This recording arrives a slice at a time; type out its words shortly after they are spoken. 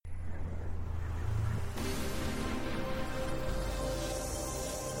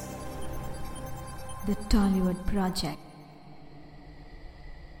The Tollywood Project.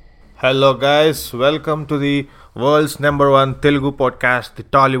 Hello guys, welcome to the world's #1 Telugu podcast, The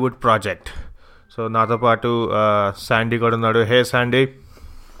Tollywood Project. So నాతో పాటు Sandy కూడా ఉన్నాడు. హే Sandy.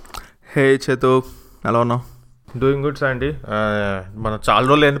 హే చేతు, ఎలా ఉన్నావు? Doing good Sandy. మనం చాలా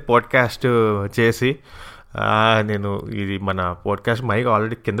రోజులు అయింది పాడ్కాస్ట్ చేసి. నేను ఇది మన పాడ్కాస్ట్ మైక్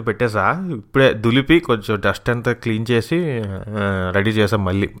ఆల్రెడీ కింద పెట్టేసా, ఇప్పుడే దులిపి కొంచెం డస్ట్ అంతా క్లీన్ చేసి రెడీ చేసాం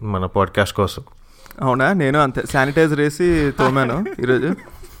మళ్ళీ మన పాడ్కాస్ట్ కోసం. అవునా? నేను అంతే శానిటైజర్ వేసి తోమాను ఈరోజు.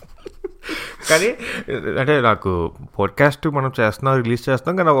 కానీ అంటే నాకు పాడ్కాస్ట్ మనం రిలీజ్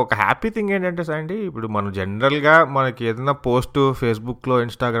చేస్తున్నాం, కానీ ఒక హ్యాపీ థింగ్ ఏంటంటే అండి, ఇప్పుడు మనం జనరల్గా మనకి ఏదైనా పోస్ట్ ఫేస్బుక్లో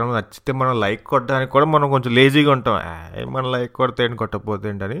ఇన్స్టాగ్రామ్లో నచ్చితే మనం లైక్ కొట్టడానికి కూడా మనం కొంచెం లేజీగా ఉంటాం. మనం లైక్ కొడితే ఏంటి, కొట్టకపోతే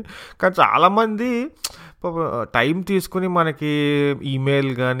ఏంటని. కానీ చాలామంది టైం తీసుకుని మనకి ఈమెయిల్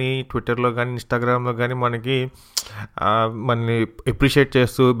కానీ ట్విట్టర్లో కానీ ఇన్స్టాగ్రామ్లో కానీ మనకి మనని అప్రిషియేట్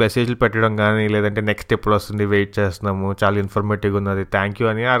చేస్తూ మెసేజ్లు పెట్టడం కానీ, లేదంటే నెక్స్ట్ ఎప్పుడు వస్తుంది, వెయిట్ చేస్తున్నాము, చాలా ఇన్ఫర్మేటివ్గా ఉన్నది, థ్యాంక్ యూ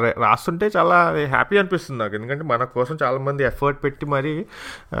అని రాస్తుంటే చాలా హ్యాపీ అనిపిస్తుంది నాకు. ఎందుకంటే మన కోసం చాలామంది ఎఫర్ట్ పెట్టి మరి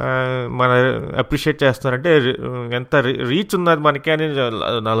మన అప్రిషియేట్ చేస్తున్నారంటే ఎంత రీచ్ ఉన్నది మనకి అని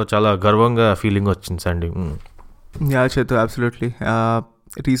నాలో చాలా గర్వంగా ఫీలింగ్ వచ్చింది అండి. యా చేతు, అబ్సల్యూట్లీ.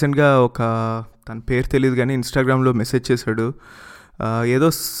 రీసెంట్గా తన పేరు తెలియదు కానీ ఇన్స్టాగ్రామ్లో మెసేజ్ చేశాడు, ఏదో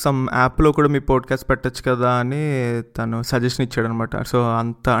సమ్ యాప్లో కూడా మీ పాడ్కాస్ట్ పెట్టచ్చు కదా అని తను సజెషన్ ఇచ్చాడు అనమాట. సో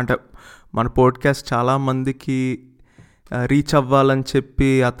అంటే మన పాడ్కాస్ట్ చాలామందికి రీచ్ అవ్వాలని చెప్పి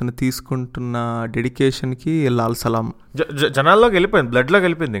అతను తీసుకుంటున్న డెడికేషన్కి లాల్ సలాం. జనాల్లోకి వెళ్ళిపోయింది, బ్లడ్లోకి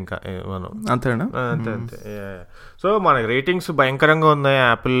వెళ్ళిపోయింది ఇంకా మనం. అంతేనా? అంతే. సో మనకి రేటింగ్స్ భయంకరంగా ఉన్నాయి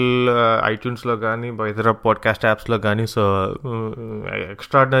యాపిల్ ఐట్యూన్స్లో కానీ ఇతర పాడ్కాస్ట్ యాప్స్లో కానీ. So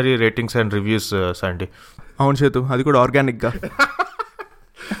extraordinary ratings and reviews అండి. అవును చేతు, అది కూడా ఆర్గానిక్గా.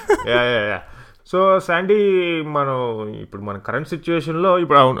 సో శాండీ, మనం ఇప్పుడు మన కరెంట్ సిచ్యువేషన్లో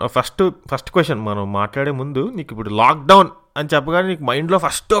ఇప్పుడు ఫస్ట్ క్వశ్చన్ మనం మాట్లాడే ముందు, నీకు ఇప్పుడు లాక్డౌన్ అని చెప్పగానే నీకు మైండ్లో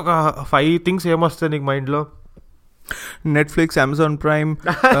ఫస్ట్ ఒక 5 థింగ్స్ ఏమొస్తాయి నీకు మైండ్లో? Netflix, Amazon prime,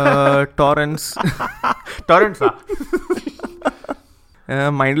 torrents.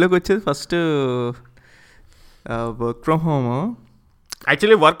 మైండ్లోకి వచ్చేది first work from home.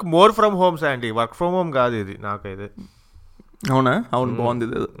 Actually work more from homes అండి, వర్క్ ఫ్రమ్ హోమ్ కాదు ఇది నాకైతే. అవునా? అవును, బాగుంది,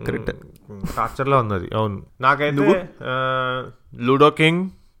 కరెక్ట్. టార్చర్లో ఉన్నది. అవును, నాకైతే ludo king,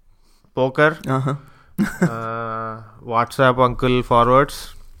 poker, WhatsApp uncle forwards.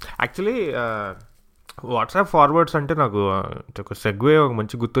 Actually WhatsApp forwards అంటే నాకు ఒక సెగ్వే ఒక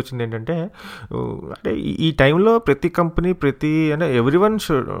మంచి గుర్తొచ్చింది. ఏంటంటే అంటే ఈ టైంలో ప్రతి కంపెనీ అంటే ఎవ్రీవన్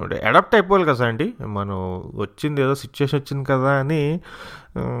షుడ్ అడాప్ట్ అయిపోవాలి కదా అండి. మనం వచ్చింది ఏదో సిచ్యువేషన్ వచ్చింది కదా అని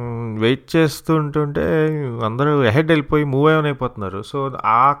వెయిట్ చేస్తూ ఉంటుంటే అందరూ అహెడ్ వెళ్ళిపోయి మూవ్ అయిపోతున్నారు. సో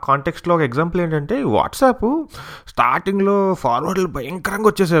ఆ కాంటెక్స్ట్లో ఒక ఎగ్జాంపుల్ ఏంటంటే, వాట్సాప్ స్టార్టింగ్లో ఫార్వర్డ్లు భయంకరంగా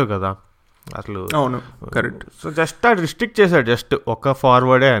వచ్చేసేవి కదా అసలు. అవును, కరెక్ట్. సో జస్ట్ అది రిస్ట్రిక్ట్ చేశాడు, జస్ట్ ఒక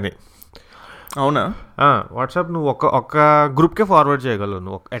ఫార్వర్డే అని. అవునా? వాట్సాప్ నువ్వు ఒక గ్రూప్కే ఫార్వర్డ్ చేయగలవు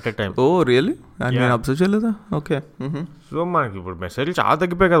నువ్వు at a time. Oh really? నేను అబ్జర్వ్ చేయలేదా? ఓకే. సో మనకి ఇప్పుడు మెసేజ్లు చాలా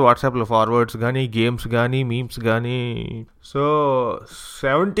తగ్గిపోయాయి కదా వాట్సాప్లో, ఫార్వర్డ్స్ కానీ, గేమ్స్ కానీ, మీమ్స్ కానీ. సో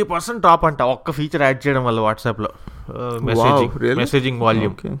 70% టాప్ అంట ఒక్క ఫీచర్ యాడ్ చేయడం వల్ల వాట్సాప్లో, మెసేజింగ్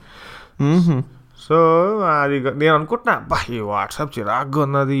వాల్యూమ్. సో అది నేను అనుకుంటున్నా, అబ్బా ఈ వాట్సాప్ చిరాగ్గా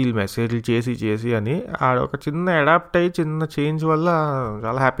ఉన్నది వీళ్ళు మెసేజ్లు చేసి అని. ఒక చిన్న అడాప్ట్ అయ్యి చిన్న చేంజ్ వల్ల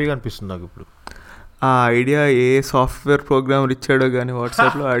చాలా హ్యాపీగా అనిపిస్తుంది నాకు ఇప్పుడు. ఆ ఐడియా ఏ సాఫ్ట్వేర్ ప్రోగ్రామర్ ఇచ్చాడో కానీ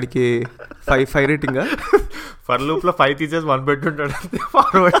వాట్సాప్లో ఆడికి 5 రేటింగా. ఫర్ లూప్లో 5 తీసేసి 1 పెట్టుంటాడు అంతే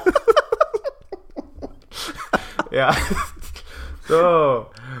ఫార్వర్డ్. సో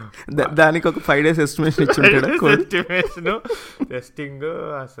దానికి ఒక 5 days ఎస్టిమేషన్ ఇచ్చింటాడు. టెస్టింగ్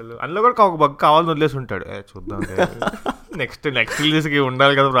అసలు అందులో కూడా ఒక బగ్ కావాలని వదిలేసి ఉంటాడు. చూద్దాం నెక్స్ట్ రిలీజ్కి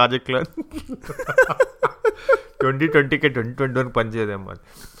ఉండాలి కదా ప్రాజెక్ట్లో. 2020కి 2021 పనిచేయదేమో.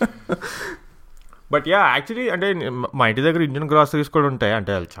 బట్ యాక్చువల్లీ అంటే మా ఇంటి దగ్గర ఇండియన్ గ్రాసరీస్ కూడా ఉంటాయి.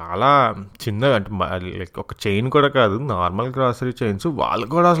 అంటే అది చాలా చిన్నగా, అంటే లైక్ ఒక చైన్ కూడా కాదు, నార్మల్ గ్రాసరీ చైన్స్. వాళ్ళు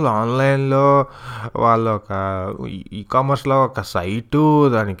కూడా అసలు ఆన్లైన్లో వాళ్ళ ఒక ఈకామర్స్లో ఒక సైటు,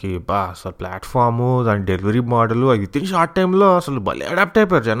 దానికి అసలు ప్లాట్ఫాము, దాని delivery model, with in short టైంలో అసలు భలే అడాప్ట్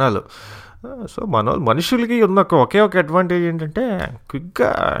అయిపోయారు జనాలు. సో మనుషులకి ఉన్న ఒకే ఒక అడ్వాంటేజ్ ఏంటంటే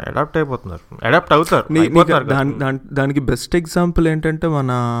క్విక్గా అడాప్ట్ అవుతారు. దానికి బెస్ట్ ఎగ్జాంపుల్ ఏంటంటే,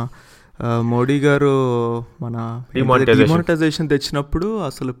 మన మోడీ గారు మన డిమానిటైజేషన్ తెచ్చినప్పుడు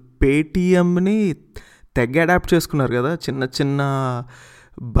అసలు పేటిఎంని తెగ అడాప్ట్ చేసుకున్నారు కదా. చిన్న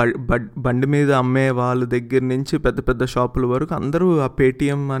బండి మీద అమ్మే వాళ్ళ దగ్గర నుంచి పెద్ద పెద్ద షాపుల వరకు అందరూ ఆ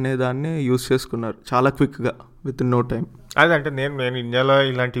పేటిఎం అనే దాన్ని యూస్ చేసుకున్నారు చాలా క్విక్గా విత్ ఇన్ నో టైం. అదంటే నేను ఇండియాలో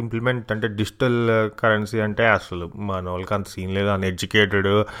ఇలాంటి ఇంప్లిమెంట్ అంటే డిజిటల్ కరెన్సీ అంటే అసలు మన వాళ్ళకి అంత సీన్ లేదు,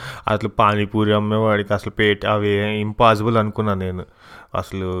 అన్ఎడ్యుకేటెడ్, అసలు పానీపూరి అమ్మేవాడికి అసలు అవి ఇంపాసిబుల్ అనుకున్నాను నేను.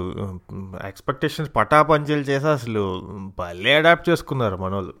 అసలు ఎక్స్పెక్టేషన్స్ పటాపంచలు చేసి అసలు భలే అడాప్ట్ చేసుకున్నారు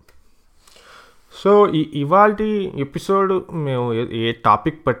మన వాళ్ళు. సో ఇవాళ ఎపిసోడ్ మేము ఏ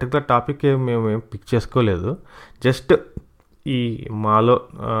పర్టికులర్ టాపిక్ మేము ఏం పిక్ చేసుకోలేదు. జస్ట్ ఈ మాలో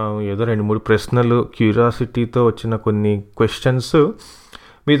ఏదో 2-3 ప్రశ్నలు, క్యూరియాసిటీతో వచ్చిన కొన్ని క్వశ్చన్స్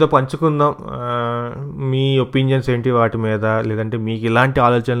మీతో పంచుకుందాం. మీ ఒపీనియన్స్ ఏంటి వాటి మీద, లేదంటే మీకు ఇలాంటి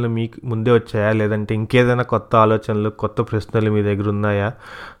ఆలోచనలు మీకు ముందే వచ్చాయా, లేదంటే ఇంకేదైనా కొత్త ఆలోచనలు, కొత్త ప్రశ్నలు మీ దగ్గర ఉన్నాయా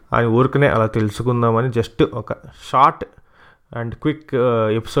అని ఊరికనే అలా తెలుసుకుందామని జస్ట్ ఒక షార్ట్ అండ్ క్విక్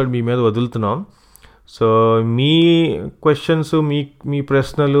ఎపిసోడ్ మీ మీద వదులుతున్నాం. సో మీ క్వశ్చన్స్, మీ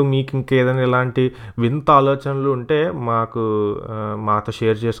ప్రశ్నలు, మీకు ఇంకేదైనా ఇలాంటి వింత ఆలోచనలు ఉంటే మాతో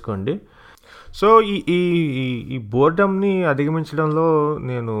షేర్ చేసుకోండి. సో ఈ బోర్డమ్ని అధిగమించడంలో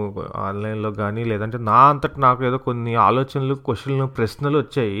నేను ఆన్లైన్లో కానీ లేదంటే నా అంతటి నాకు ఏదో కొన్ని ఆలోచనలు, క్వశ్చన్లు, ప్రశ్నలు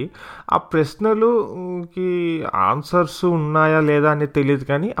వచ్చాయి. ఆ ప్రశ్నలుకి ఆన్సర్స్ ఉన్నాయా లేదా అనేది తెలియదు,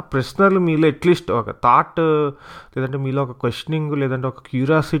 కానీ ఆ ప్రశ్నలు మీలో అట్లీస్ట్ ఒక థాట్ లేదంటే మీలో ఒక క్వశ్చనింగ్ లేదంటే ఒక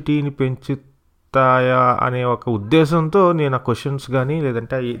క్యూరియాసిటీని పెంచుతాయా అనే ఒక ఉద్దేశంతో నేను ఆ క్వశ్చన్స్ కానీ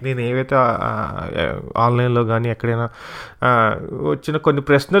లేదంటే నేను ఏవైతే ఆన్లైన్లో కానీ ఎక్కడైనా వచ్చిన కొన్ని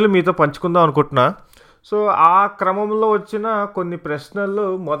ప్రశ్నలు మీతో పంచుకుందాం అనుకుంటున్నా. సో ఆ క్రమంలో వచ్చిన కొన్ని ప్రశ్నలు,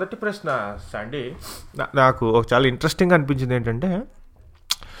 మొదటి ప్రశ్న అండి నాకు చాలా ఇంట్రెస్టింగ్ అనిపించింది. ఏంటంటే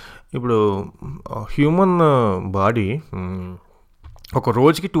ఇప్పుడు హ్యూమన్ బాడీ ఒక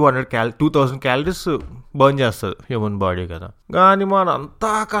రోజుకి 2000 క్యాలరీస్ బర్న్ చేస్తుంది హ్యూమన్ బాడీ కదా. కానీ మనం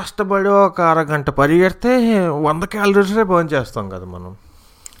అంతా కష్టపడి ఒక అరగంట పరిగెడితే 100 క్యాలరీసే బర్న్ చేస్తాం కదా మనం.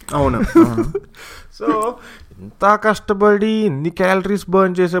 అవును. సో ఇంత కష్టపడి ఇన్ని క్యాలరీస్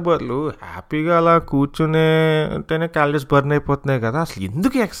బర్న్ చేసే బదులు హ్యాపీగా అలా కూర్చునేంటేనే క్యాలరీస్ బర్న్ అయిపోతున్నాయి కదా, అసలు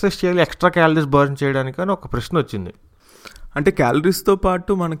ఎందుకు ఎక్సర్సైజ్ చేయాలి ఎక్స్ట్రా క్యాలరీస్ బర్న్ చేయడానికి అని ఒక ప్రశ్న వచ్చింది. అంటే క్యాలరీస్తో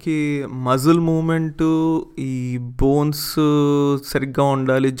పాటు మనకి మజిల్ మూమెంటు, ఈ బోన్స్ సరిగ్గా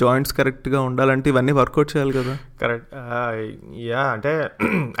ఉండాలి, జాయింట్స్ కరెక్ట్గా ఉండాలంటే ఇవన్నీ వర్కౌట్ చేయాలి కదా. కరెక్ట్. అంటే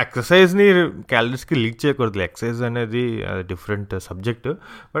ఎక్సర్సైజ్ని క్యాలరీస్కి లీక్ చేయకూడదు. ఎక్సర్సైజ్ అనేది డిఫరెంట్ సబ్జెక్ట్.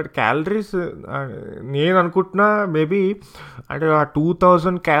 బట్ క్యాలరీస్ నేను అనుకుంటున్నా మేబీ అంటే ఆ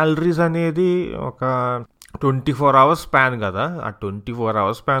 2000 క్యాలరీస్ అనేది ఒక 24 hours స్పాన్ కదా. ఆ 24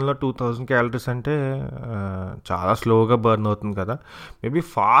 hours స్పాన్లో 2000 క్యాలరీస్ అంటే చాలా స్లోగా బర్న్ అవుతుంది కదా. మేబీ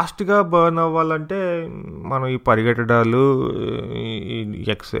ఫాస్ట్గా బర్న్ అవ్వాలంటే మనం ఈ పరిగెట్టడాలు,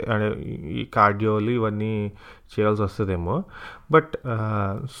 ఈ కార్డియోలు ఇవన్నీ చేయాల్సి వస్తుందేమో. బట్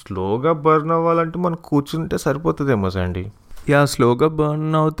స్లోగా బర్న్ అవ్వాలంటే మనం కూర్చుంటే సరిపోతుందేమో సండి. స్లోగా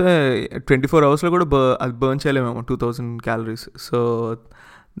బర్న్ అవుతే 24 hours కూడా అది burn చేయలేమేమో 2000 calories. So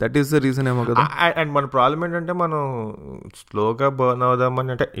that is the reason ఏమో కదా. అండ్ మన ప్రాబ్లం ఏంటంటే మనం స్లోగా బర్న్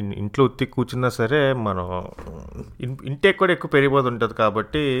అవుదామని అంటే ఇంట్లో ఉత్తి కూర్చున్నా సరే మనం ఇంటేక్ కూడా ఎక్కువ పెరిగిపోతుంటుంది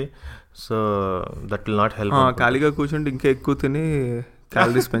కాబట్టి so that will not help. ఖాళీగా కూర్చుంటే ఇంకా ఎక్కువ తిని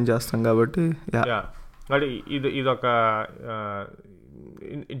క్యాలరీస్ స్పెండ్ చేస్తాం కాబట్టి. మరి ఇదొక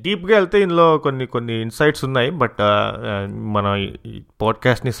డీప్గా వెళ్తే ఇందులో కొన్ని ఇన్సైట్స్ ఉన్నాయి. బట్ మనం ఈ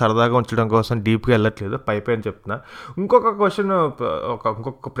పాడ్కాస్ట్ని సరదాగా ఉంచడం కోసం డీప్గా వెళ్ళట్లేదు, పైపైన చెప్తున్నా. ఇంకొక క్వశ్చన్,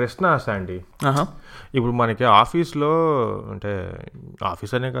 ఇంకొక ప్రశ్న అండి. ఇప్పుడు మనకి ఆఫీస్లో అంటే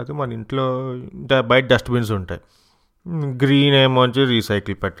ఆఫీస్ అనే కాదు, మన ఇంట్లో బయట డస్ట్బిన్స్ ఉంటాయి. గ్రీన్ ఏమోంచి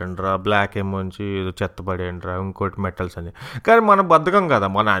రీసైకిల్ పెట్టండి రా, బ్లాక్ ఏమోంచి ఏదో చెత్త పడేయండి రా, ఇంకోటి మెటల్స్ అని. కానీ మనం బద్ధకం కదా,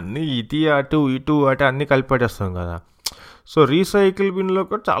 మనం అన్నీ ఇటు అన్నీ కలిపి పెట్టేస్తాం కదా. సో రీసైకిల్ బిన్లో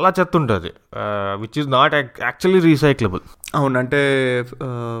కూడా చాలా చెత్త ఉంటుంది which is not actually recyclable. అవునంటే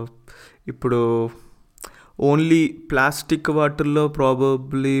ఇప్పుడు ఓన్లీ ప్లాస్టిక్ వాటిల్లో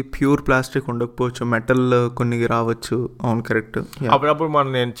ప్రాబబ్లీ ప్యూర్ ప్లాస్టిక్ ఉండకపోవచ్చు, మెటల్ కొన్ని రావచ్చు. అవును, కరెక్ట్. అప్పుడప్పుడు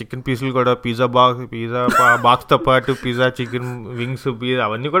నేను చికెన్ పీసులు కూడా పిజ్జా బాక్స్తో పాటు పిజ్జా, చికెన్ వింగ్స్,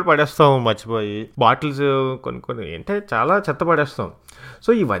 అవన్నీ కూడా పడేస్తాం మర్చిపోయి. బాటిల్స్ కొన్ని ఏంటంటే చాలా చెత్త పడేస్తాం. సో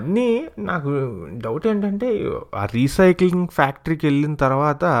ఇవన్నీ నాకు డౌట్ ఏంటంటే ఆ రీసైక్లింగ్ ఫ్యాక్టరీకి వెళ్ళిన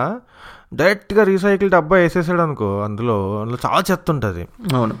తర్వాత డైరెక్ట్గా రీసైకిల్ డబ్బా వేసేసాడు అనుకో, అందులో చాలా చెత్త ఉంటుంది.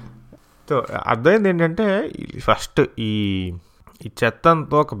 అవును. సో అర్థమైంది ఏంటంటే ఫస్ట్ ఈ చెత్త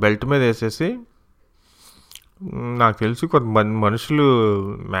అంతా ఒక బెల్ట్ మీద వేసేసి, నాకు తెలిసి కొంతమంది మనుషులు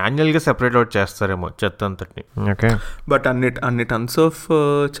మాన్యువల్గా సెపరేట్ అవుట్ చేస్తారేమో చెత్త అంతటిని. ఓకే, బట్ అన్ని టన్స్ ఆఫ్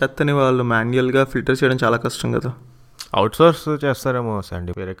చెత్తని వాళ్ళు మాన్యువల్గా ఫిల్టర్ చేయడం చాలా కష్టం కదా. అవుట్సోర్స్ చేస్తారేమో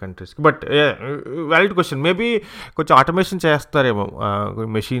అండి వేరే కంట్రీస్కి. But valid question. మేబీ కొంచెం ఆటోమేషన్ చేస్తారేమో,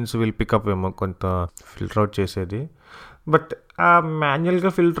 మెషిన్స్ విల్ పికప్ ఏమో కొంత ఫిల్టర్ అవుట్ చేసేది. బట్ ఆ మాన్యువల్గా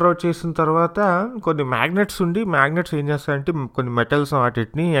ఫిల్టర్ అవుట్ చేసిన తర్వాత కొన్ని మ్యాగ్నెట్స్ ఉండి, మ్యాగ్నెట్స్ ఏం చేస్తాయంటే కొన్ని మెటల్స్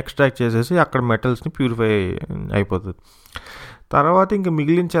వాటిని ఎక్స్ట్రాక్ట్ చేసేసి అక్కడ మెటల్స్ని ప్యూరిఫై అయిపోతుంది. తర్వాత ఇంక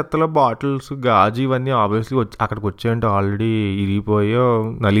మిగిలిన చెత్తలో బాటిల్స్, గాజు ఇవన్నీ ఆబ్వియస్లీ అక్కడికి వచ్చాయంటే ఆల్రెడీ ఇరిగిపోయో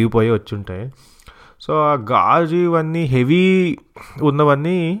నలిగిపోయో వచ్చి ఉంటాయి. సో ఆ గాజు ఇవన్నీ హెవీ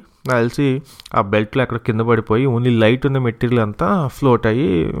ఉన్నవన్నీ నాకు తెలిసి ఆ బెల్ట్లో అక్కడ కింద పడిపోయి ఓన్లీ లైట్ ఉన్న మెటీరియల్ అంతా ఫ్లోట్ అయ్యి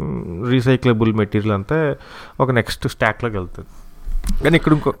రీసైక్లబుల్ మెటీరియల్ అంతా ఒక నెక్స్ట్ స్టాక్లోకి వెళ్తుంది.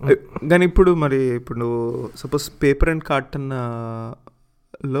 కానీ ఇప్పుడు నువ్వు సపోజ్ పేపర్ అండ్ కాటన్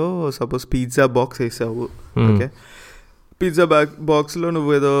లో సపోజ్ పిజ్జా బాక్స్ వేసావు, ఓకే, పిజ్జా బాక్స్లో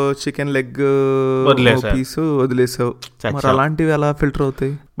నువ్వు ఏదో చికెన్ లెగ్ పీస్ వదిలేసావు, అలాంటివి ఎలా ఫిల్టర్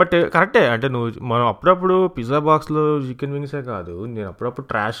అవుతాయి? బట్ కరెక్టే, అంటే మనం అప్పుడప్పుడు పిజ్జా బాక్స్లో చికెన్ వింగ్సే కాదు, నేను అప్పుడప్పుడు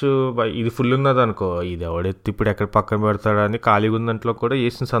ట్రాష్ ఇది ఫుల్ ఉన్నది అనుకో, ఇది ఎవడెత్తి ఇప్పుడు ఎక్కడ పక్కన పెడతాడని ఖాళీగా ఉన్న దాంట్లో కూడా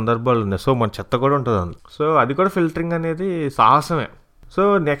వేసిన సందర్భాలు ఉన్నాయి. సో మన చెత్త కూడా ఉంటుంది అందులో. సో అది కూడా ఫిల్టరింగ్ అనేది సాహసమే. సో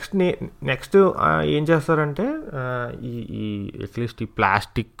నెక్స్ట్ ఏం చేస్తారంటే ఈ అట్లీస్ట్ ఈ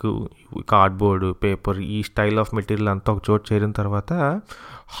ప్లాస్టిక్, కార్డ్బోర్డు, పేపర్, ఈ స్టైల్ ఆఫ్ మెటీరియల్ అంతా ఒక చోటు చేరిన తర్వాత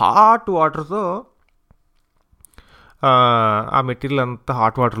హాట్ వాటర్తో ఆ మెటీరియల్ అంతా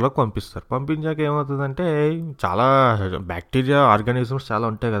హాట్ వాటర్లోకి పంపిస్తారు. పంపించాక ఏమవుతుందంటే చాలా బ్యాక్టీరియా, ఆర్గానిజమ్స్ చాలా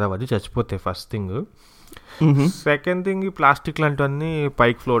ఉంటాయి కదా, అది చచ్చిపోతాయి ఫస్ట్ థింగ్. సెకండ్ థింగ్, ఈ ప్లాస్టిక్ లాంటివన్నీ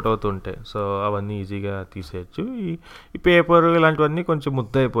పైకి ఫ్లోట్ అవుతుంటాయి. సో అవన్నీ ఈజీగా తీసేయచ్చు. ఈ పేపర్ ఇలాంటివన్నీ కొంచెం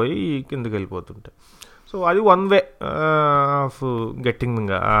ముద్దయిపోయి కిందకి వెళ్ళిపోతుంటాయి. సో అది one way of getting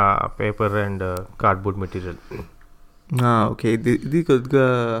paper and cardboard material. Okay, ఇది కొద్దిగా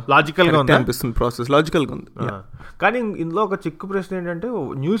లాజికల్గా ఉంది అనిపిస్తుంది, ప్రాసెస్ లాజికల్గా ఉంది. కానీ ఇందులో ఒక చిక్కు ప్రశ్న ఏంటంటే,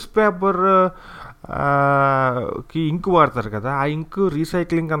 న్యూస్ పేపర్ కి ఇంకు వాడతారు కదా, ఆ ఇంకు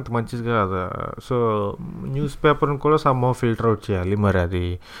రీసైక్లింగ్ అంత మంచిది కాదు. సో న్యూస్ పేపర్ని కూడా సమ్హౌ ఫిల్టర్ అవుట్ చేయాలి. మరి అది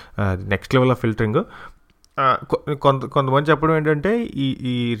నెక్స్ట్ లెవెల్ ఆఫ్ ఫిల్టరింగ్. కొంతమంది చెప్పడం ఏంటంటే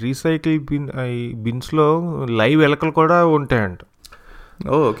ఈ రీసైకిల్ బిన్స్లో లైవ్ ఎలకలు కూడా ఉంటాయంట.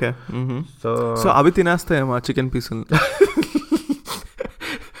 ఓకే, సో అవి తినేస్తాయేమో చికెన్ పీసులు.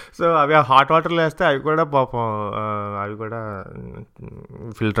 సో అవి హాట్ వాటర్లో వేస్తే అవి కూడా పాపం అవి కూడా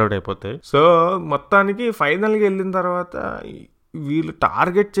ఫిల్టర్ అవుట్ అయిపోతాయి. సో మొత్తానికి ఫైనల్గా వెళ్ళిన తర్వాత వీళ్ళు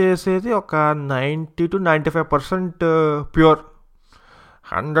టార్గెట్ చేసేది ఒక 90 to 95% pure.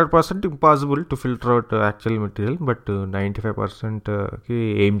 100% impossible to filter out actual material, but 95%కి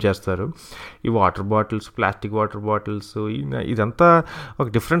aim చేస్తారు. ఈ water bottles, plastic water bottles, ఇదంతా ఒక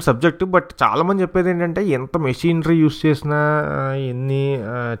డిఫరెంట్ సబ్జెక్టు. బట్ చాలామంది చెప్పేది ఏంటంటే, ఎంత మెషినరీ యూస్ చేసినా, ఎన్ని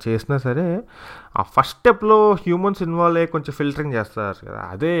చేసినా సరే, ఆ ఫస్ట్ స్టెప్లో హ్యూమన్స్ ఇన్వాల్వ్ అయ్యి కొంచెం ఫిల్టరింగ్ చేస్తారు కదా,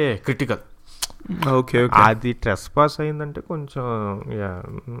 అదే క్రిటికల్. ఓకే, అది ట్రెస్ పాస్ అయిందంటే కొంచెం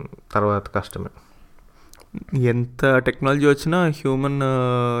తర్వాత కష్టమే. ఎంత టెక్నాలజీ వచ్చినా హ్యూమన్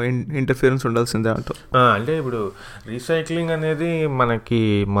ఇంటర్ఫియరెన్స్ ఉండాల్సిందే అంటారు. అంటే ఇప్పుడు రీసైక్లింగ్ అనేది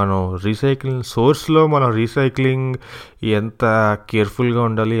మనం రీసైక్లింగ్ సోర్స్లో మనం రీసైక్లింగ్ ఎంత కేర్ఫుల్గా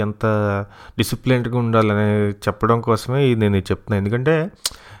ఉండాలి, ఎంత డిసిప్లిన్డ్గా ఉండాలి అనేది చెప్పడం కోసమే నేను చెప్తున్నాను. ఎందుకంటే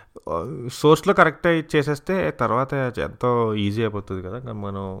సోర్స్లో కరెక్ట్ చేసేస్తే తర్వాత ఎంతో ఈజీ అయిపోతుంది కదా,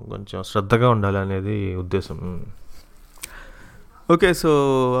 మనం కొంచెం శ్రద్ధగా ఉండాలి అనేది ఉద్దేశం. ఓకే, సో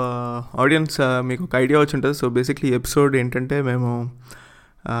ఆడియన్స్ మీకు ఒక ఐడియా వచ్చి ఉంటుంది. సో బేసిక్లీ ఎపిసోడ్ ఏంటంటే,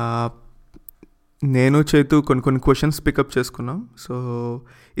 నేను చేతు కొన్ని క్వశ్చన్స్ పికప్ చేసుకున్నాం. సో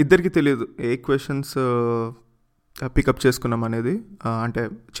ఇద్దరికి తెలియదు ఏ క్వశ్చన్స్ పికప్ చేసుకున్నాం అనేది. అంటే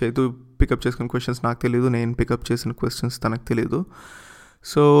చేతు పికప్ చేసుకున్న క్వశ్చన్స్ నాకు తెలియదు, నేను పికప్ చేసిన క్వశ్చన్స్ తనకు తెలియదు.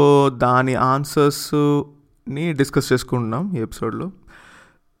 సో దాని ఆన్సర్స్ని డిస్కస్ చేసుకుంటున్నాం ఈ ఎపిసోడ్లో.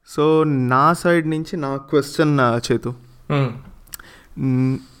 సో నా సైడ్ నుంచి నా క్వశ్చన్ చేతు,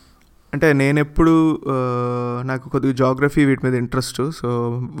 అంటే నేనెప్పుడు నాకు కొద్దిగా జాగ్రఫీ వీటి మీద ఇంట్రెస్ట్. సో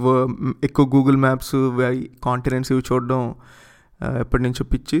ఎక్కువ గూగుల్ మ్యాప్స్, కాంటినెంట్స్ ఇవి చూడడం ఎప్పటి నుంచో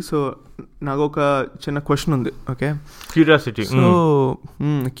పిచ్చి. సో నాకు ఒక చిన్న క్వశ్చన్ ఉంది. Okay, curiosity. So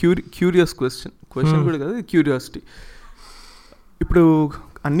curious question కూడా కదా, క్యూరియాసిటీ. ఇప్పుడు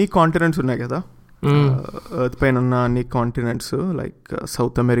అన్ని కాంటినెంట్స్ ఉన్నాయి కదా, ఎర్త్ పైన ఉన్న అన్ని continents, like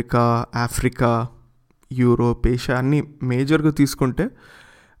south America, Africa, Europe, Asia అన్నీ మేజర్గా తీసుకుంటే,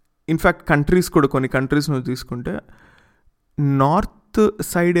 ఇన్ఫ్యాక్ట్ కంట్రీస్ కూడా కొన్ని కంట్రీస్ నువ్వు తీసుకుంటే, నార్త్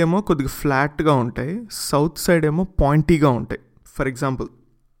సైడ్ ఏమో కొద్దిగా ఫ్లాట్గా ఉంటాయి, సౌత్ సైడ్ ఏమో పాయింటీగా ఉంటాయి. ఫర్ ఎగ్జాంపుల్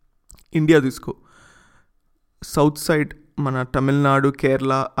ఇండియా తీసుకో, సౌత్ సైడ్ మన తమిళనాడు,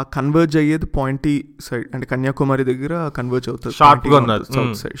 కేరళ ఆ కన్వర్జ్ అయ్యేది పాయింటీ సైడ్, అంటే కన్యాకుమారి దగ్గర కన్వర్జ్ అవుతుంది,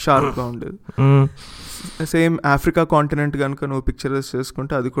 సౌత్ సైడ్ షార్ప్గా ఉండేది. సేమ్ ఆఫ్రికా కాంటినెంట్ కనుక నువ్వు పిక్చరైజ్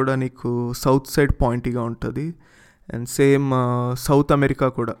చేసుకుంటే అది కూడా నీకు సౌత్ సైడ్ పాయింటీగా ఉంటుంది. అండ్ సేమ్ సౌత్ అమెరికా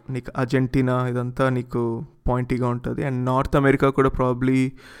కూడా నీకు అర్జెంటీనా ఇదంతా నీకు పాయింటీగా ఉంటుంది. అండ్ నార్త్ అమెరికా కూడా ప్రాబ్లీ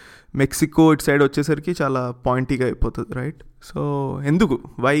మెక్సికో ఇటు సైడ్ వచ్చేసరికి చాలా పాయింటీగా అయిపోతుంది, రైట్? సో ఎందుకు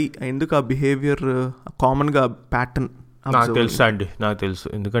ఆ బిహేవియర్ కామన్గా ప్యాటర్న్? నాకు తెలుసా అండి, నాకు తెలుసు.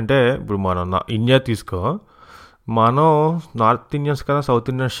 ఎందుకంటే ఇప్పుడు మనం ఇండియా తీసుకో, మనం నార్త్ ఇండియన్స్ కదా, సౌత్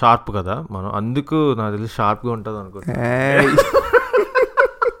ఇండియన్స్ షార్ప్ కదా మనం, అందుకు నాకు తెలిసి షార్ప్గా ఉంటుంది అనుకుంటా.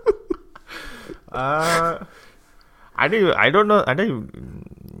 అంటే ఐ డోంట్ నో, అంటే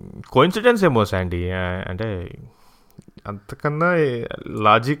కోఇన్సిడెన్స్ ఏమో శాండీ, అంటే అంతకన్నా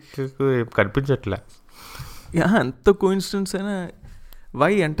లాజిక్ కనిపించట్లే. ఎంత కోఇన్సిడెన్స్ అయినా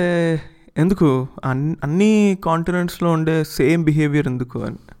వై అంటే ఎందుకు అన్ని కాంటినెంట్స్లో ఉండే సేమ్ బిహేవియర్ ఎందుకు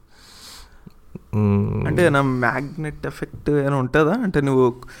అని? అంటే నా మ్యాగ్నెట్ ఎఫెక్ట్ ఏమైనా ఉంటుందా? అంటే నువ్వు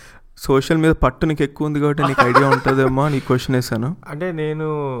సోషల్ మీద పట్టు నీకు ఎక్కువ ఉంది కాబట్టి నీకు ఐడియా ఉంటుందేమో నీ క్వశ్చన్ వేసాను. అంటే నేను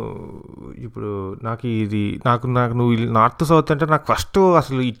ఇప్పుడు నాకు నువ్వు నార్త్ సౌత్ అంటే నాకు ఫస్ట్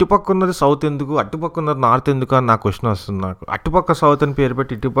అసలు ఇటుపక్క ఉన్నది సౌత్ ఎందుకు, అటుపక్క ఉన్నది నార్త్ ఎందుకు అని నా క్వశ్చన్ వస్తుంది. నాకు అటుపక్క సౌత్ అని పేరు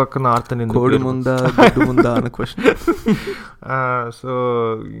పెట్టి ఇటుపక్క నార్త్ అని కోడి ముందా ముందా అని క్వశ్చన్. సో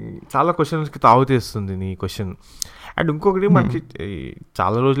చాలా క్వశ్చన్స్కి తాగుతీస్తుంది నీ క్వశ్చన్. అండ్ ఇంకొకటి మనకి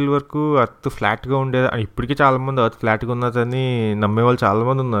చాలా రోజుల వరకు అర్త్ ఫ్లాట్గా ఉండేది, ఇప్పటికీ చాలా మంది అర్త్ ఫ్లాట్గా ఉన్నదని నమ్మే వాళ్ళు చాలా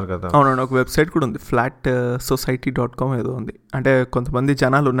మంది ఉన్నారు కదా. అవునండి, ఒక వెబ్సైట్ కూడా ఉంది, flatsociety.com ఏదో ఉంది. అంటే కొంతమంది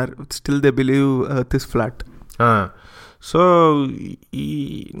జనాలు ఉన్నారు, still they believe earth is flat. So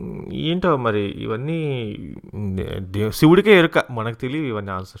ఏంటో మరి ఇవన్నీ శివుడికే ఎరుక, మనకు తెలియదు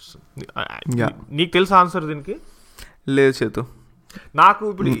ఇవన్నీ ఆన్సర్స్. నీకు తెలుసు ఆన్సర్ దీనికి? లేదు చేతు. నాకు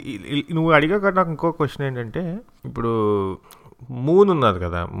ఇప్పుడు నువ్వు అడిగాక నాకు ఇంకో క్వశ్చన్ ఏంటంటే, ఇప్పుడు మూన్ ఉన్నది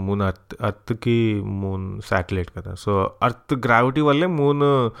కదా, మూన్ అర్త్కి మూన్ శాటిలైట్ కదా. సో అర్త్ గ్రావిటీ వల్లే మూన్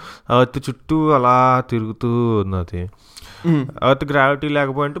అర్త్ చుట్టూ అలా తిరుగుతూ ఉన్నది. అర్త్ గ్రావిటీ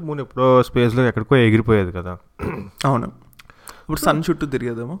లేకపోయింటే మూన్ ఎప్పుడో స్పేస్లో ఎక్కడికో ఎగిరిపోయేది కదా. అవును, ఇప్పుడు సన్ చుట్టూ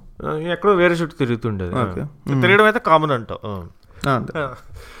తిరిగేదేమో, ఎక్కడో వేరే చుట్టూ తిరుగుతుండేది. తిరగడం అయితే కామన్ అంటావు.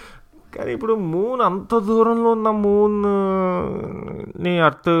 కానీ ఇప్పుడు మూన్ అంత దూరంలో ఉన్న మూన్ని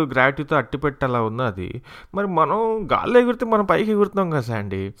అర్త్ గ్రావిటీతో అట్టి పెట్టేలా ఉన్నది. మరి మనం గాల్లో ఎగురితే మనం పైకి ఎగురుతాం కదా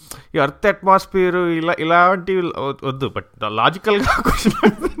శాండీ. ఈ అర్త్ అట్మాస్ఫియర్ ఇలాంటివి వద్దు, బట్ లాజికల్గా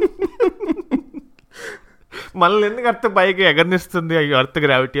క్వశ్చన్ మనల్ని ఎందుకు అర్త్ పైకి ఎగరనిస్తుంది ఈ అర్త్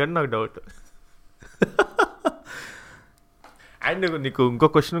గ్రావిటీ అని నాకు డౌట్. అండ్ నీకు ఇంకో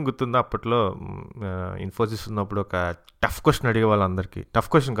క్వశ్చన్ గుర్తుందా, అప్పట్లో ఇన్ఫోసిస్ ఉన్నప్పుడు ఒక టఫ్ క్వశ్చన్ అడిగే వాళ్ళందరికీ, టఫ్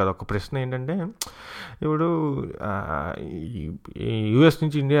క్వశ్చన్ కాదు, ఒక ప్రశ్న ఏంటంటే, ఇప్పుడు యూఎస్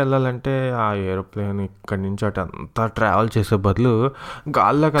నుంచి ఇండియా వెళ్ళాలంటే ఆ ఏరోప్లేన్ ఇక్కడి నుంచి అటు అంతా ట్రావెల్ చేసే బదులు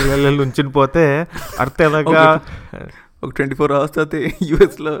గాల్లోకి వెళ్ళి ఉంచిని పోతే అర్త్ ఎలాగా ఒక 24 hours అయితే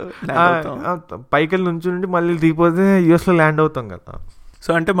యూఎస్లో పైకి వెళ్ళి నుంచి నుండి మళ్ళీ దిగిపోతే యూఎస్లో ల్యాండ్ అవుతాం కదా. సో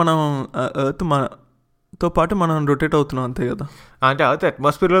అంటే మనం ఎర్త్ తో పాటు మనం రొటేట్ అవుతున్నాం అంతే కదా. అంటే అయితే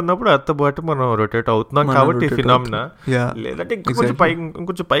అట్మాస్ఫియర్లో ఉన్నప్పుడు అర్త్ పాటు మనం రొటేట్ అవుతున్నాం కాబట్టి ఫినామినా. లేదంటే ఇంకొంచెం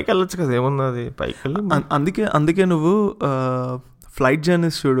పైకి వెళ్ళొచ్చు కదా, ఏమున్నది పైకి వెళ్ళి. అందుకే నువ్వు ఫ్లైట్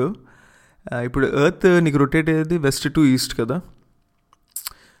జర్నీస్ చూడు, ఇప్పుడు ఎర్త్ నీకు రొటేట్ అయ్యేది వెస్ట్ టు ఈస్ట్ కదా,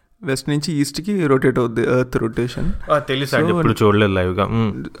 వెస్ట్ నుంచి ఈస్ట్కి రొటేట్ అవుద్ది ఎర్త్ రొటేషన్. తెలుసు, చూడలేదు లైవ్గా.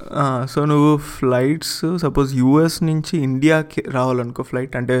 సో నువ్వు ఫ్లైట్స్ సపోజ్ యూఎస్ నుంచి ఇండియాకి రావాలనుకో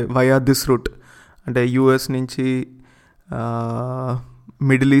ఫ్లైట్, అంటే వయా దిస్ రూట్, అంటే యూఎస్ నుంచి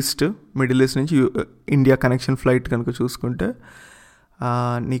మిడిల్ ఈస్ట్ నుంచి ఇండియా కనెక్షన్ ఫ్లైట్ కనుక చూసుకుంటే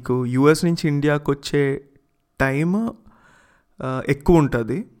నీకు యూఎస్ నుంచి ఇండియాకి వచ్చే టైం ఎక్కువ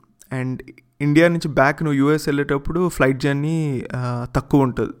ఉంటుంది. అండ్ ఇండియా నుంచి బ్యాక్ నువ్వు యూఎస్ వెళ్ళేటప్పుడు ఫ్లైట్ జర్నీ తక్కువ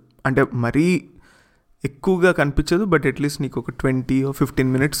ఉంటుంది. అంటే మరీ ఎక్కువగా కనిపించదు, బట్ అట్లీస్ట్ నీకు ఒక 20 or 15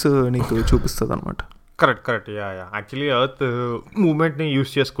 minutes నీకు చూపిస్తుంది అనమాట. కరెక్ట్. యాక్చువల్లీ ఎర్త్ మూమెంట్ని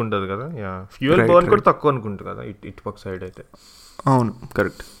యూస్ చేసుకుంటుంది కదా, ఫ్యూయల్ బర్న్ కూడా తక్కువ అనుకుంటుంది కదా ఇటుపక్క సైడ్ అయితే. అవును,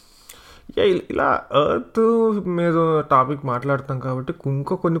 కరెక్ట్. ఇలా ఎర్త్ మీద టాపిక్ మాట్లాడతాం కాబట్టి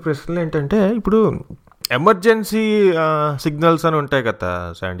ఇంకో కొన్ని ప్రశ్నలు ఏంటంటే, ఇప్పుడు ఎమర్జెన్సీ సిగ్నల్స్ అని ఉంటాయి కదా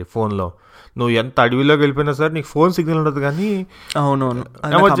శాండీ ఫోన్లో. నువ్వు ఎంత అడవిలోకి వెళ్ళిపోయినా సరే నీకు ఫోన్ సిగ్నల్ ఉండదు, కానీ అవునవును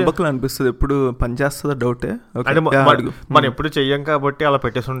అనిపిస్తుంది ఎప్పుడు పనిచేస్తుందో డౌటే. మనం ఎప్పుడు చెయ్యం కాబట్టి అలా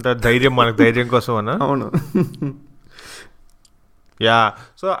పెట్టేసి ఉంటారు, ధైర్యం, మనకు ధైర్యం కోసం అన్న. అవును.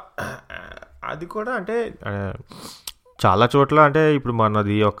 సో అది కూడా అంటే చాలా చోట్ల, అంటే ఇప్పుడు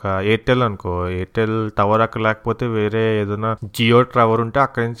మనది ఒక ఎయిర్టెల్ అనుకో, ఎయిర్టెల్ టవర్ అక్కడ లేకపోతే వేరే ఏదైనా జియో టవర్ ఉంటే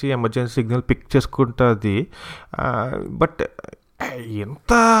అక్కడి నుంచి ఎమర్జెన్సీ సిగ్నల్ పిక్ చేసుకుంటుంది. బట్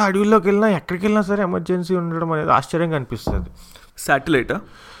ఎంత అడవిలోకి వెళ్ళినా ఎక్కడికి వెళ్ళినా సరే ఎమర్జెన్సీ ఉండడం అనేది ఆశ్చర్యంగా అనిపిస్తుంది.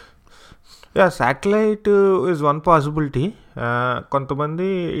 Satellite is one possibility. కొంతమంది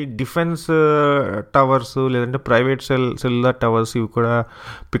డిఫెన్స్ టవర్స్ లేదంటే ప్రైవేట్ సెల్యులర్ టవర్స్ ఇవి కూడా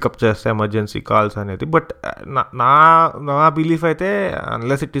పికప్ చేస్తాయి ఎమర్జెన్సీ కాల్స్ అనేది. బట్ నా బిలీఫ్ అయితే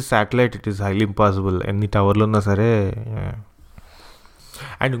unless it is satellite, it is highly impossible. ఎన్ని టవర్లు ఉన్నా సరే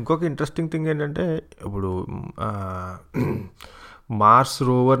అండ్ ఇంకొక ఇంట్రెస్టింగ్ థింగ్ ఏంటంటే ఇప్పుడు మార్స్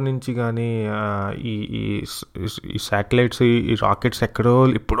రోవర్ నుంచి కానీ ఈ ఈ శాటిలైట్స్, ఈ రాకెట్స్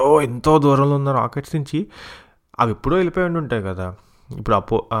ఎప్పుడో ఎంతో దూరంలో ఉన్న రాకెట్స్ నుంచి అవి ఎప్పుడో వెళ్ళిపోయి ఉంటాయి కదా. ఇప్పుడు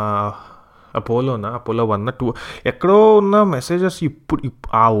అపోలో 1, 2 ఎక్కడో ఉన్న మెసేజెస్ ఇప్పుడు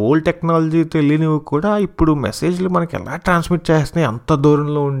ఆ ఓల్డ్ టెక్నాలజీ తెలియనివి కూడా ఇప్పుడు మెసేజ్లు మనకి ఎలా ట్రాన్స్మిట్ చేస్తున్నాయి అంత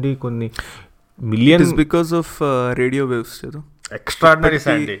దూరంలో ఉండి కొన్ని millions because of radio waves. Extraordinary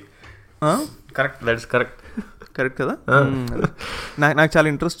అండి. కరెక్ట్, దట్స్ కరెక్ట్ కదా. నాకు చాలా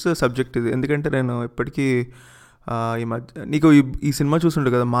ఇంట్రెస్ట్ సబ్జెక్ట్ ఇది, ఎందుకంటే నేను ఇప్పటికీ ఈ మధ్య నీకు ఈ సినిమా చూసుండే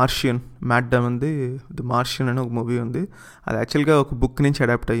కదా మార్షియన్, మ్యాట్ డామన్ది ది మార్షియన్ అని ఒక మూవీ ఉంది. అది యాక్చువల్గా ఒక బుక్ నుంచి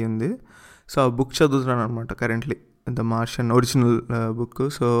అడాప్ట్ అయ్యింది. సో ఆ బుక్ చదువుతున్నాను అనమాట currently, the Martian original book.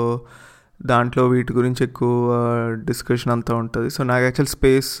 So దాంట్లో వీటి గురించి ఎక్కువ డిస్కషన్ అంతా ఉంటుంది. సో నాకు యాక్చువల్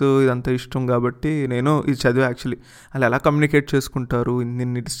స్పేస్ ఇదంతా ఇష్టం కాబట్టి నేను ఇది చదివా. యాక్చువల్లీ వాళ్ళు ఎలా కమ్యూనికేట్ చేసుకుంటారు,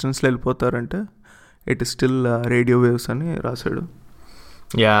 ఇన్ని డిస్టెన్స్లో వెళ్ళిపోతారంటే it is still radio waves అని రాశాడు.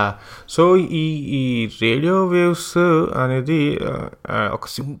 యా, సో ఈ రేడియో వేవ్స్ అనేది ఒక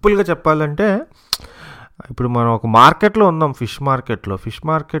సింపుల్గా చెప్పాలంటే, ఇప్పుడు మనం ఒక మార్కెట్లో ఉన్నాం, ఫిష్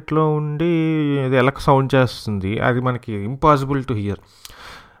మార్కెట్లో ఉండి ఇది ఎలక సౌండ్ చేస్తుంది, అది మనకి ఇంపాసిబుల్ టు హియర్.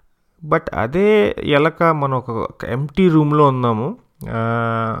 బట్ అదే ఎలక మనం ఒక ఎంటీ రూమ్లో ఉన్నాము,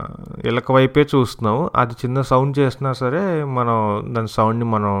 ఎలక వైపే చూస్తున్నాము, అది చిన్న సౌండ్ చేసినా సరే మనం దాని సౌండ్ని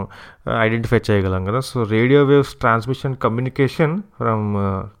మనం ఐడెంటిఫై చేయగలం కదా. So radio waves transmission communication from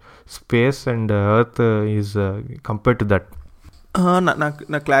space and earth is compared to that.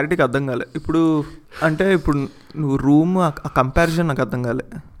 నాకు క్లారిటీకి అర్థం కాలే ఇప్పుడు, అంటే ఇప్పుడు నువ్వు రూమ్ ఆ కంపారిజన్ నాకు అర్థం కాలే.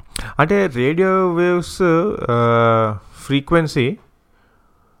 అంటే radio waves frequency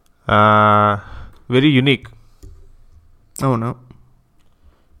very unique. అవును,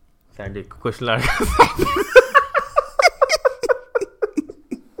 Sandy question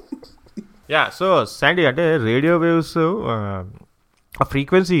yeah. So Sandy, అంటే రేడియో వేవ్స్ ఆ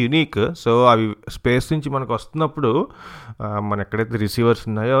ఫ్రీక్వెన్సీ యునిక్. సో అవి స్పేస్ నుంచి మనకు వస్తున్నప్పుడు మన ఎక్కడైతే రిసీవర్స్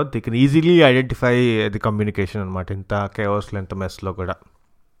ఉన్నాయో they can easily identify the communication అనమాట, ఇంత కేఓస్లో ఎంత మెస్లో కూడా.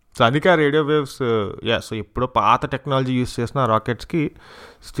 సో అందుకే ఆ రేడియో వేవ్స్ సో ఎప్పుడో పాత టెక్నాలజీ యూస్ చేసిన రాకెట్స్కి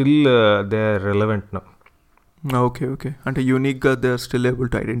still they are relevant now. Okay, అంటే యూనిక్గా they are still able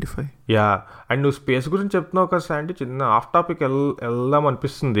to identify. Yeah, and నువ్వు స్పేస్ గురించి చెప్తున్నావు కదా శాండీ, చిన్న ఆఫ్ టాపిక్ వెళ్దాం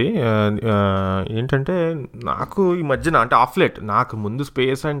అనిపిస్తుంది. ఏంటంటే నాకు ఈ మధ్యన, అంటే ఆఫ్ లేట్, నాకు ముందు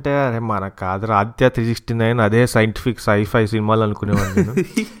స్పేస్ అంటే అరే మనకు కాదు ఆదిత్య 369 అదే సైంటిఫిక్ సైఫై సినిమాలు అనుకునేవాడిని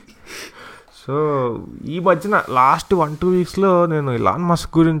నేను. సో ఈ మధ్యన లాస్ట్ 1-2 వీక్స్లో నేను ఇలాన్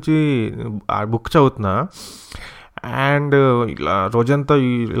మస్క్ గురించి ఆ బుక్ చదువుతున్నా. అండ్ ఇలా రోజంతా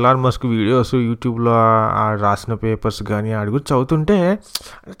ఇలాన్ మస్క్ వీడియోస్ యూట్యూబ్లో రాసిన పేపర్స్ కానీ ఆడి గురించి చదువుతుంటే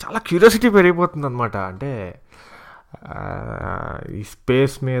చాలా క్యూరియాసిటీ పెరిగిపోతుంది అనమాట. అంటే ఈ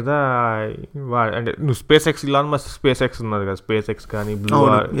స్పేస్ మీద అంటే నువ్వు space X, Elon Musk space X ఉన్నది కదా, స్పేస్ ఎక్స్ కానీ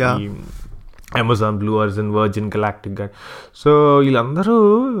Amazon blue origin, virgin galactic కానీ. సో వీళ్ళందరూ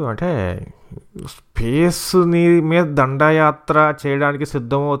అంటే స్పేస్ మీద దండయాత్ర చేయడానికి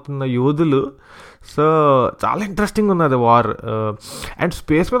సిద్ధమవుతున్న యోధులు. సో చాలా ఇంట్రెస్టింగ్ ఉన్నది వార్. అండ్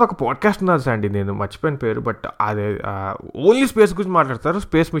స్పేస్ మీద ఒక పాడ్కాస్ట్ ఉన్నది అండి, నేను మర్చిపోయిన పేరు, బట్ అదే ఓన్లీ స్పేస్ గురించి మాట్లాడతారు,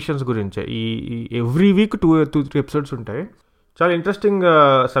 స్పేస్ మిషన్స్ గురించే. ఈ ఎవ్రీ వీక్ 2-3 ఎపిసోడ్స్ ఉంటాయి. చాలా ఇంట్రెస్టింగ్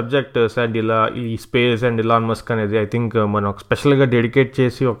సబ్జెక్ట్ సార్. ఇలా ఈ స్పేస్ అండ్ ఇలాన్ మస్క్ అనేది ఐ థింక్ మనం ఒక స్పెషల్గా డెడికేట్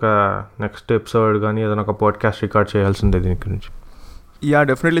చేసి ఒక నెక్స్ట్ ఎపిసోడ్ కానీ ఏదైనా ఒక పాడ్కాస్ట్ రికార్డ్ చేయాల్సిందే దీని గురించి. యా,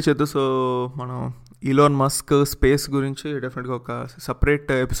 డెఫినెట్లీ చేద్దాం. సో మనం ఇలాన్ మస్క్ స్పేస్ గురించి డెఫినెట్గా ఒక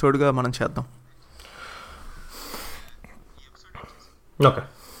సపరేట్ ఎపిసోడ్గా మనం చేద్దాం. Okay,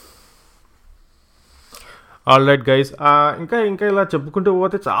 all right guys. ఇంకా ఇలా చెప్పుకుంటూ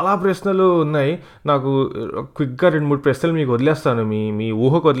పోతే చాలా ప్రశ్నలు ఉన్నాయి. నాకు క్విక్గా 2-3 ప్రశ్నలు మీకు వదిలేస్తాను, మీ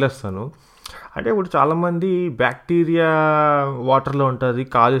ఊహకు వదిలేస్తాను. అంటే ఇప్పుడు చాలామంది బ్యాక్టీరియా వాటర్లో ఉంటుంది,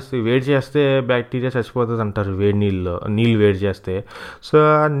 కాలుస్తే వేడి చేస్తే బ్యాక్టీరియా చచ్చిపోతుంది అంటారు, నీళ్ళు వేడి చేస్తే. సో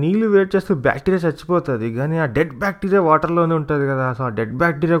ఆ నీళ్ళు వేడి చేస్తే బ్యాక్టీరియా చచ్చిపోతుంది, కానీ ఆ డెడ్ బ్యాక్టీరియా వాటర్లోనే ఉంటుంది కదా. సో ఆ డెడ్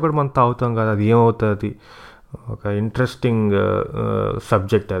బ్యాక్టీరియా కూడా మనం తాగుతాం కదా, అది ఏమవుతుంది? ఒక ఇంట్రెస్టింగ్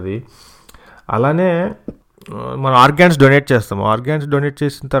సబ్జెక్ట్ అది. అలానే మనం ఆర్గాన్స్ డొనేట్ చేస్తాము. ఆర్గాన్స్ డొనేట్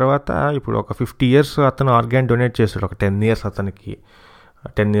చేసిన తర్వాత ఇప్పుడు ఒక 50 years అతను ఆర్గాన్ డొనేట్ చేస్తాడు, ఒక 10 years అతనికి,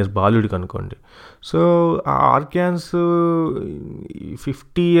 10 years బాలుడికి అనుకోండి. సో ఆ ఆర్గాన్స్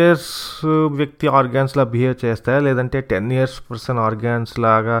 50 years వ్యక్తి ఆర్గాన్స్లా బిహేవ్ చేస్తాయా, లేదంటే 10 years పర్సన్ ఆర్గాన్స్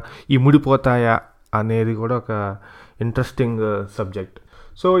లాగా ఇముడిపోతాయా అనేది కూడా ఒక ఇంట్రెస్టింగ్ సబ్జెక్ట్.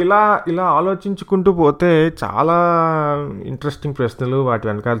 సో ఇలా ఆలోచించుకుంటూ పోతే చాలా ఇంట్రెస్టింగ్ ప్రశ్నలు, వాటి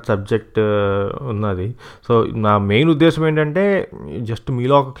వెనకాల సబ్జెక్ట్ ఉన్నది. సో నా మెయిన్ ఉద్దేశం ఏంటంటే జస్ట్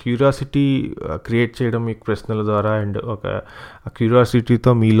మీలో ఒక క్యూరియాసిటీ క్రియేట్ చేయడం ఈ ప్రశ్నల ద్వారా, అండ్ ఒక ఆ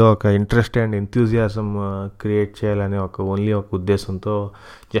క్యూరియాసిటీతో మీలో ఒక ఇంట్రెస్ట్ అండ్ ఎంథ్యూజియాజం క్రియేట్ చేయాలనే ఓన్లీ ఒక ఉద్దేశంతో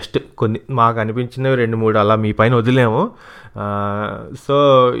జస్ట్ కొన్ని మాకు అనిపించినవి 2-3 అలా మీ పైన వదిలేము. సో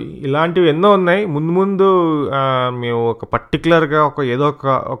ఇలాంటివి ఎన్నో ఉన్నాయి. ముందు మేము ఒక పర్టికులర్గా ఏదో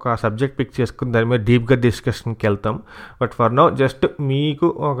ఒక సబ్జెక్ట్ పిక్ చేసుకుని దాని మీద డీప్గా డిస్కషన్కి వెళ్తాం. బట్ ఫర్ నౌ జస్ట్ మీకు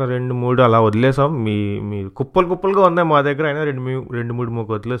ఒక 2-3 అలా వదిలేసాం. మీరు కుప్పలుగా ఉన్నాయి మా దగ్గర, అయినా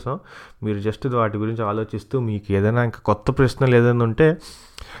 2-3 వదిలేసాం. మీరు జస్ట్ వాటి గురించి ఆలోచిస్తూ మీకు ఏదైనా ఇంకా కొత్త ప్రశ్నలు ఏదైనా ఉంటే,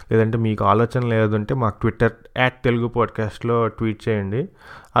 లేదంటే మీకు ఆలోచనలు ఏదంటే మాకు ట్విట్టర్ @telugu podcast ట్వీట్ చేయండి.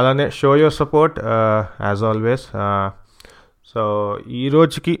 అలానే show your support as always. So ఈ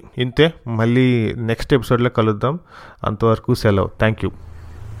రోజుకి ఇంతే. మళ్ళీ నెక్స్ట్ ఎపిసోడ్లో కలుద్దాం. అంతవరకు సెలవు. Thank you.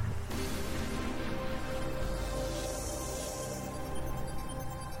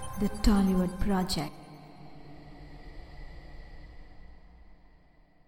 The Tollywood Project.